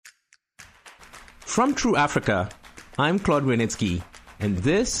From True Africa, I'm Claude Renitsky, and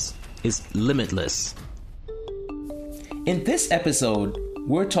this is Limitless. In this episode,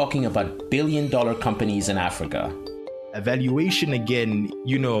 we're talking about billion-dollar companies in Africa. Evaluation, again,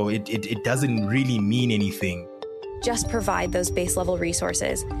 it doesn't really mean anything. Just provide those base level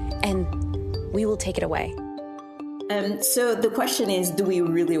resources and we will take it away. So the question is, do we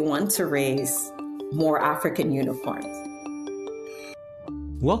really want to raise more African unicorns?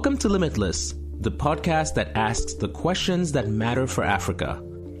 Welcome to Limitless, the podcast that asks the questions that matter for Africa.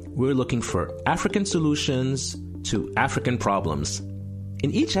 We're looking for African solutions to African problems. In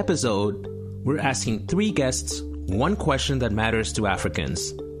each episode, we're asking three guests one question that matters to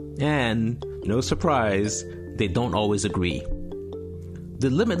Africans. And, no surprise, they don't always agree. The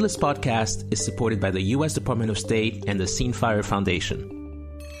Limitless podcast is supported by the U.S. Department of State and the Scenefire Foundation.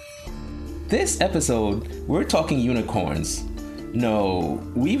 This episode, we're talking unicorns. No,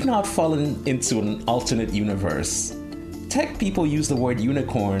 we've not fallen into an alternate universe. Tech people use the word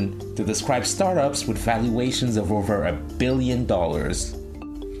unicorn to describe startups with valuations of over $1 billion.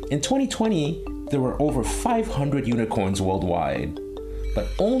 In 2020, there were over 500 unicorns worldwide, but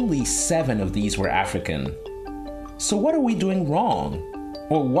only 7 of these were African. So what are we doing wrong?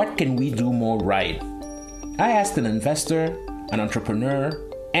 Or what can we do more right? I asked an investor, an entrepreneur,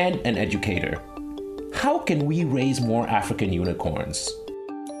 and an educator. How can we raise more African unicorns?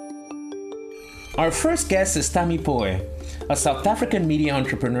 Our first guest is Tammy Poe, a South African media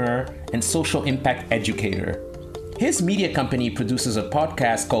entrepreneur and social impact educator. His media company produces a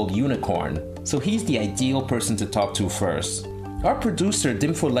podcast called Unicorn, so he's the ideal person to talk to first. Our producer,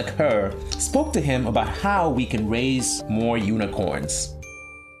 Dimfo Lekher, spoke to him about how we can raise more unicorns.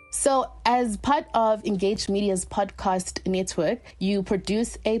 So, as part of Engaged Media's podcast network, you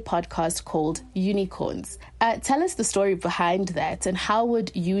produce a podcast called Unicorns. Tell us the story behind that, and how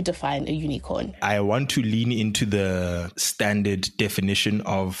would you define a unicorn? I want to lean into the standard definition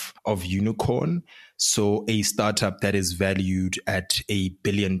of unicorn. So a startup that is valued at $1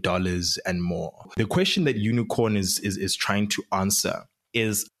 billion and more. The question that Unicorn is trying to answer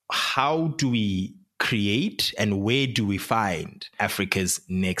is, how do we create and where do we find Africa's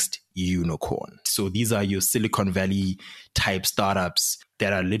next unicorn? So these are your Silicon Valley type startups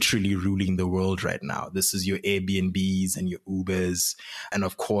that are literally ruling the world right now. This is your Airbnbs and your Ubers. And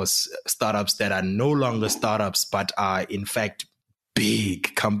of course, startups that are no longer startups, but are in fact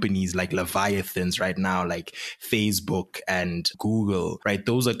big companies like Leviathans right now, like Facebook and Google, right?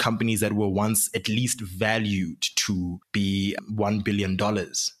 Those are companies that were once at least valued to be $1 billion.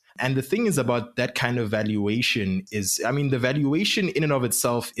 And the thing is about that kind of valuation is, the valuation in and of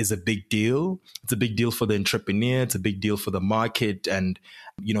itself is a big deal. It's a big deal for the entrepreneur. It's a big deal for the market and,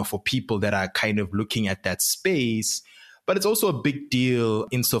 for people that are kind of looking at that space. But it's also a big deal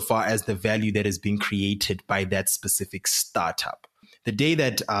insofar as the value that is being created by that specific startup. The day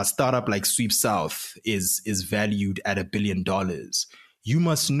that a startup like Sweep South is valued at $1 billion, you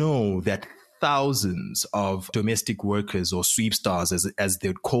must know that thousands of domestic workers or sweep stars, as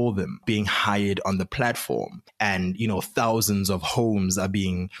they'd call them, being hired on the platform. And, thousands of homes are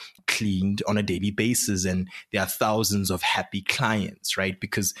being cleaned on a daily basis. And there are thousands of happy clients, right?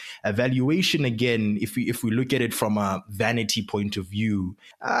 Because evaluation, again, if we look at it from a vanity point of view,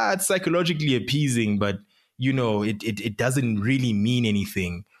 it's psychologically appeasing, but it doesn't really mean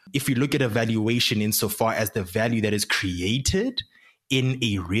anything. If you look at evaluation insofar as the value that is created in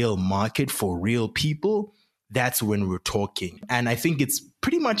a real market for real people, that's when we're talking. And I think it's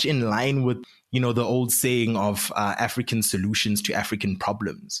pretty much in line with, the old saying of African solutions to African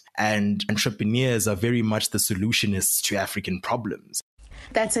problems. And entrepreneurs are very much the solutionists to African problems.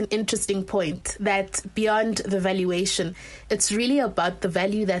 That's an interesting point, that beyond the valuation, it's really about the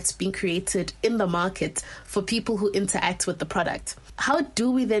value that's being created in the market for people who interact with the product. How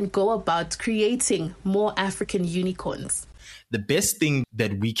do we then go about creating more African unicorns? The best thing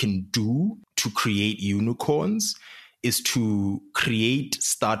that we can do to create unicorns is to create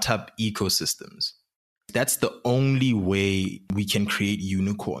startup ecosystems. That's the only way we can create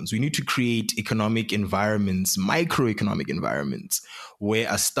unicorns. We need to create economic environments, microeconomic environments, where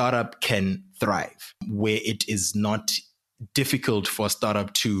a startup can thrive, where it is not difficult for a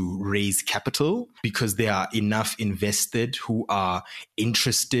startup to raise capital because there are enough invested who are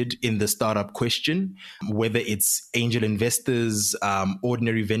interested in the startup question, whether it's angel investors,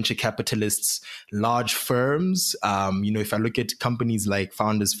 ordinary venture capitalists, large firms. If I look at companies like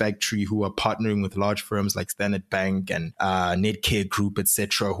Founders Factory, who are partnering with large firms like Standard Bank and Netcare Group,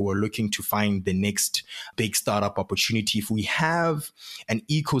 etc., who are looking to find the next big startup opportunity. If we have an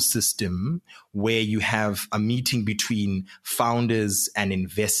ecosystem where you have a meeting between founders and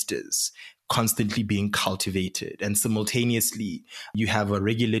investors, constantly being cultivated. And simultaneously, you have a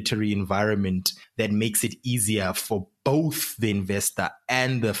regulatory environment that makes it easier for both the investor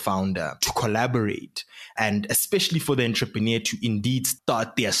and the founder to collaborate, and especially for the entrepreneur to indeed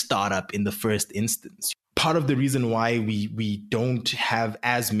start their startup in the first instance. Part of the reason why we don't have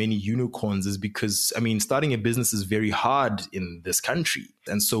as many unicorns is because, starting a business is very hard in this country.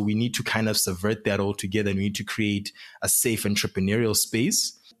 And so we need to kind of subvert that altogether. And we need to create a safe entrepreneurial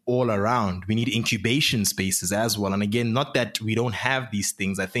space all around. We need incubation spaces as well. And again, not that we don't have these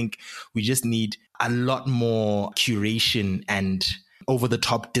things. I think we just need a lot more curation and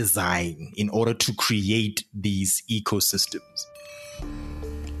over-the-top design in order to create these ecosystems.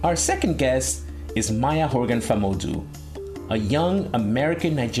 Our second guest is Maya Horgan Famodu, a young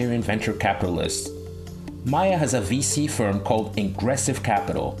American-Nigerian venture capitalist. Maya has a VC firm called Ingressive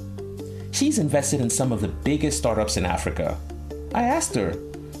Capital. She's invested in some of the biggest startups in Africa. I asked her,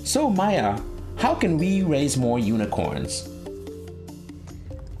 so Maya, how can we raise more unicorns?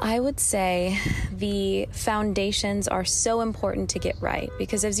 I would say the foundations are so important to get right,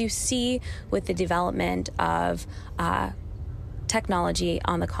 because as you see with the development of technology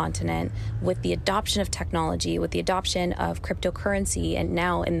on the continent, with the adoption of technology, with the adoption of cryptocurrency, and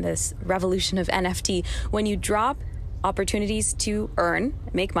now in this revolution of NFT, when you drop opportunities to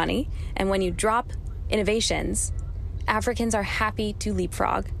make money, and when you drop innovations, Africans are happy to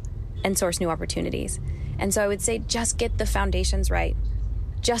leapfrog and source new opportunities. And so I would say just get the foundations right.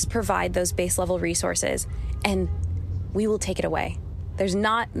 Just provide those base level resources and we will take it away. There's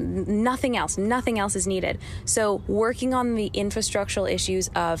nothing else is needed. So working on the infrastructural issues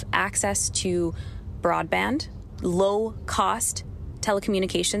of access to broadband, low cost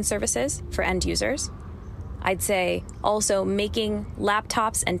telecommunication services for end users. I'd say also making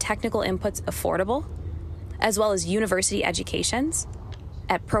laptops and technical inputs affordable, as well as university educations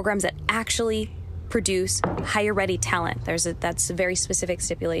at programs that actually produce hire ready talent. That's a very specific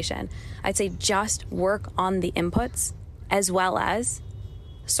stipulation. I'd say just work on the inputs as well as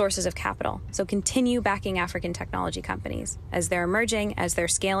sources of capital. So continue backing African technology companies as they're emerging, as they're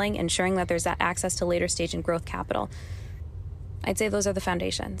scaling, ensuring that there's that access to later stage and growth capital. I'd say those are the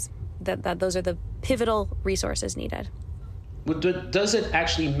foundations, that those are the pivotal resources needed. Does it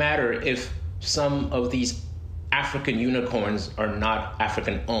actually matter if some of these African unicorns are not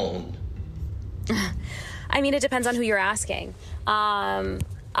African owned? It depends on who you're asking.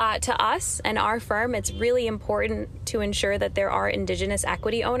 To us and our firm, it's really important to ensure that there are indigenous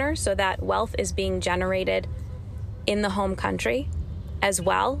equity owners so that wealth is being generated in the home country as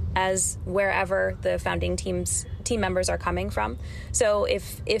well as wherever the founding team members are coming from. So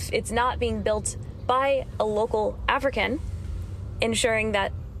if it's not being built by a local African, ensuring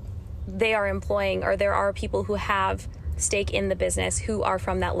that they are employing, or there are people who have stake in the business who are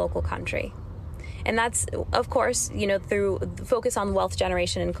from that local country. And that's, of course, through the focus on wealth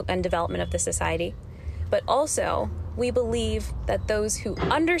generation and development of the society. But also, we believe that those who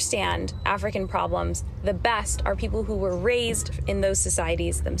understand African problems the best are people who were raised in those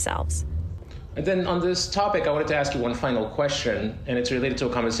societies themselves. And then on this topic, I wanted to ask you one final question, and it's related to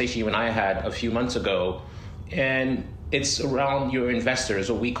a conversation you and I had a few months ago. And it's around your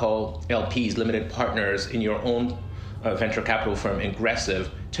investors, what we call LPs, limited partners, in your own venture capital firm, Ingressive.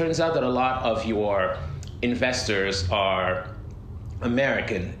 Turns out that a lot of your investors are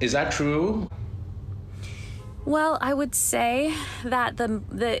American. Is that true? Well, I would say that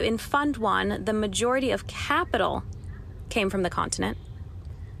in Fund 1, the majority of capital came from the continent,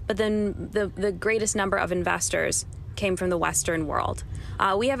 but then the greatest number of investors came from the Western world.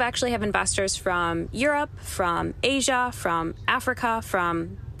 We actually have investors from Europe, from Asia, from Africa,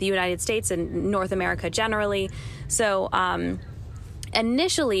 from the United States and North America generally. So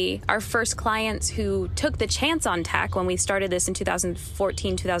initially, our first clients who took the chance on tech when we started this in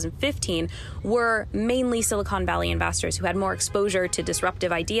 2014, 2015, were mainly Silicon Valley investors who had more exposure to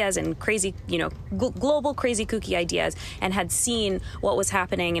disruptive ideas and crazy, global crazy kooky ideas, and had seen what was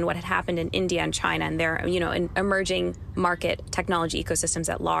happening and what had happened in India and China and their, in emerging market technology ecosystems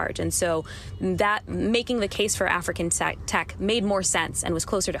at large. And so that making the case for African tech made more sense and was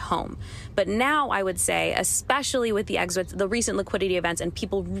closer to home. But now I would say, especially with the recent liquidity events and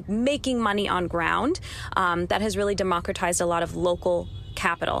people making money on ground, that has really democratized a lot of local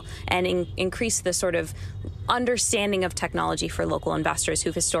capital and increased the sort of understanding of technology for local investors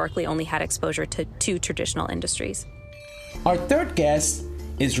who've historically only had exposure to two traditional industries. Our third guest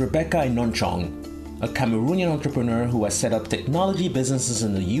is Rebecca Inonchong, a Cameroonian entrepreneur who has set up technology businesses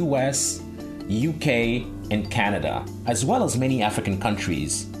in the US, UK, and Canada, as well as many African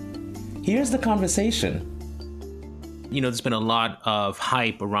countries. Here's the conversation. There's been a lot of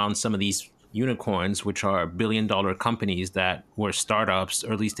hype around some of these unicorns, which are billion-dollar companies that were startups,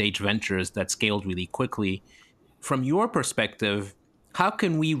 early-stage ventures that scaled really quickly. From your perspective, how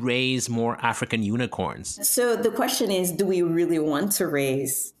can we raise more African unicorns? So the question is, do we really want to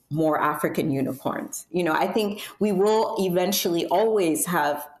raise more African unicorns? I think we will eventually always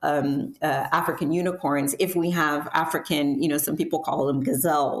have African unicorns if we have African, some people call them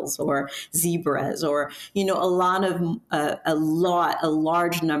gazelles or zebras, or, a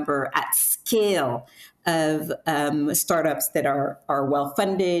large number at scale of startups that are well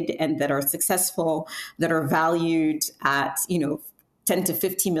funded and that are successful, that are valued at, $10 to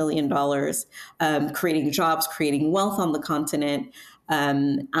 $50 million, creating jobs, creating wealth on the continent,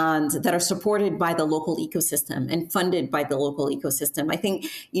 and that are supported by the local ecosystem and funded by the local ecosystem. I think,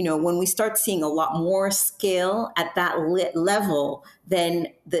 when we start seeing a lot more scale at that level, then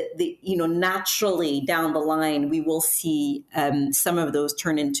naturally down the line, we will see some of those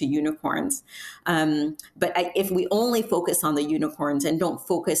turn into unicorns. But if we only focus on the unicorns and don't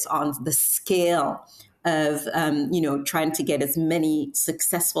focus on the scale of, trying to get as many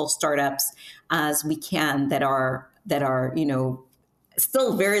successful startups as we can that are,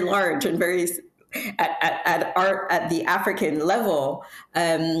 still very large and very at the African level.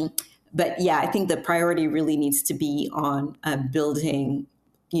 But yeah, I think the priority really needs to be on building,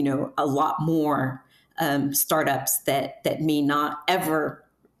 a lot more startups that may not ever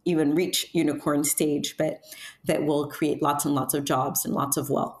even reach unicorn stage, but that will create lots and lots of jobs and lots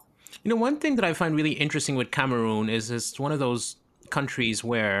of wealth. One thing that I find really interesting with Cameroon is it's one of those countries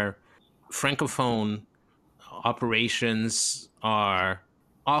where Francophone operations are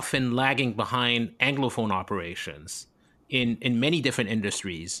often lagging behind Anglophone operations in many different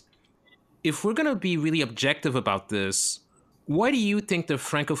industries. If we're going to be really objective about this, why do you think the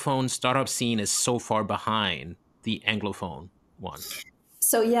Francophone startup scene is so far behind the Anglophone one?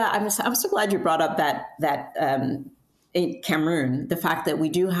 So yeah, I'm so glad you brought up that in Cameroon, the fact that we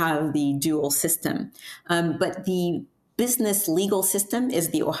do have the dual system, but the business legal system is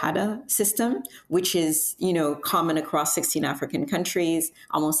the OHADA system, which is, common across 16 African countries,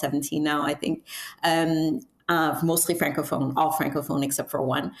 almost 17 now, I think, mostly Francophone, all Francophone except for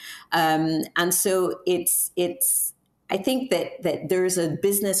one. And so I think that there's a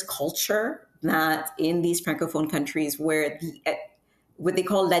business culture that in these Francophone countries where what they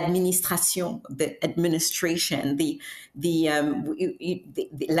call l'administration, the administration, the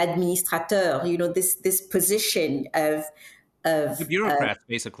l'administrateur, this position of the bureaucrat,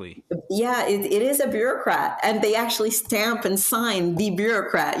 basically. Yeah, it is a bureaucrat, and they actually stamp and sign the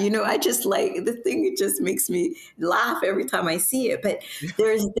bureaucrat. I just like the thing. It just makes me laugh every time I see it. But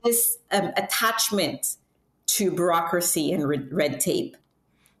there's this attachment to bureaucracy and red tape.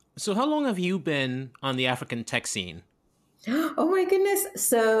 So how long have you been on the African tech scene? Oh my goodness.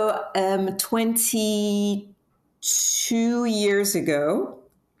 So 22 years ago,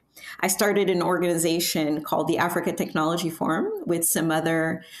 I started an organization called the Africa Technology Forum with some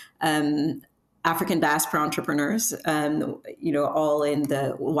other African diaspora entrepreneurs, all in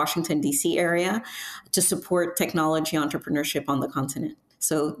the Washington, D.C. area to support technology entrepreneurship on the continent.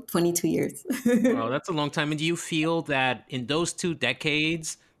 So 22 years. Wow, that's a long time. And do you feel that in those 2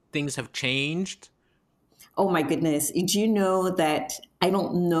 decades, things have changed? Oh my goodness. Do you know that I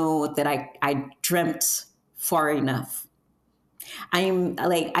don't know that I dreamt far enough.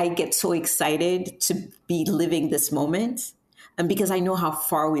 I get so excited to be living this moment, and because I know how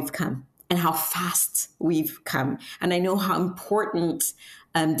far we've come and how fast we've come. And I know how important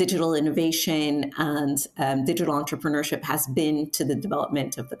digital innovation and digital entrepreneurship has been to the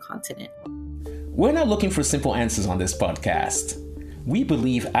development of the continent. We're not looking for simple answers on this podcast. We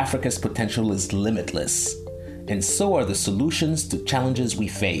believe Africa's potential is limitless, and so are the solutions to challenges we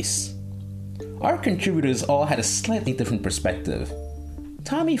face. Our contributors all had a slightly different perspective.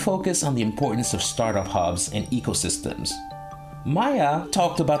 Tommy focused on the importance of startup hubs and ecosystems. Maya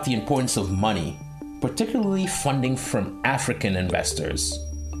talked about the importance of money, particularly funding from African investors.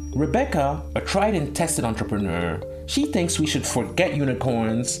 Rebecca, a tried and tested entrepreneur, she thinks we should forget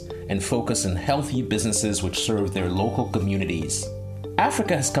unicorns and focus on healthy businesses which serve their local communities.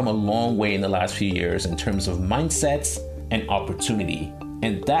 Africa has come a long way in the last few years in terms of mindsets and opportunity,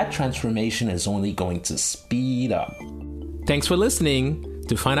 and that transformation is only going to speed up. Thanks for listening.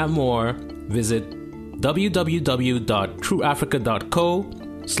 To find out more, visit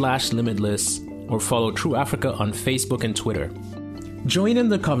www.trueafrica.co/limitless or follow True Africa on Facebook and Twitter. Join in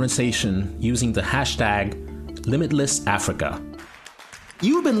the conversation using the hashtag #LimitlessAfrica.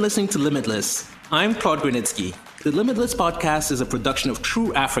 You've been listening to Limitless. I'm Claude Grunitzky. The Limitless Podcast is a production of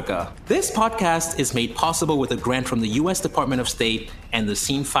True Africa. This podcast is made possible with a grant from the U.S. Department of State and the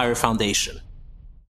Scene Fire Foundation.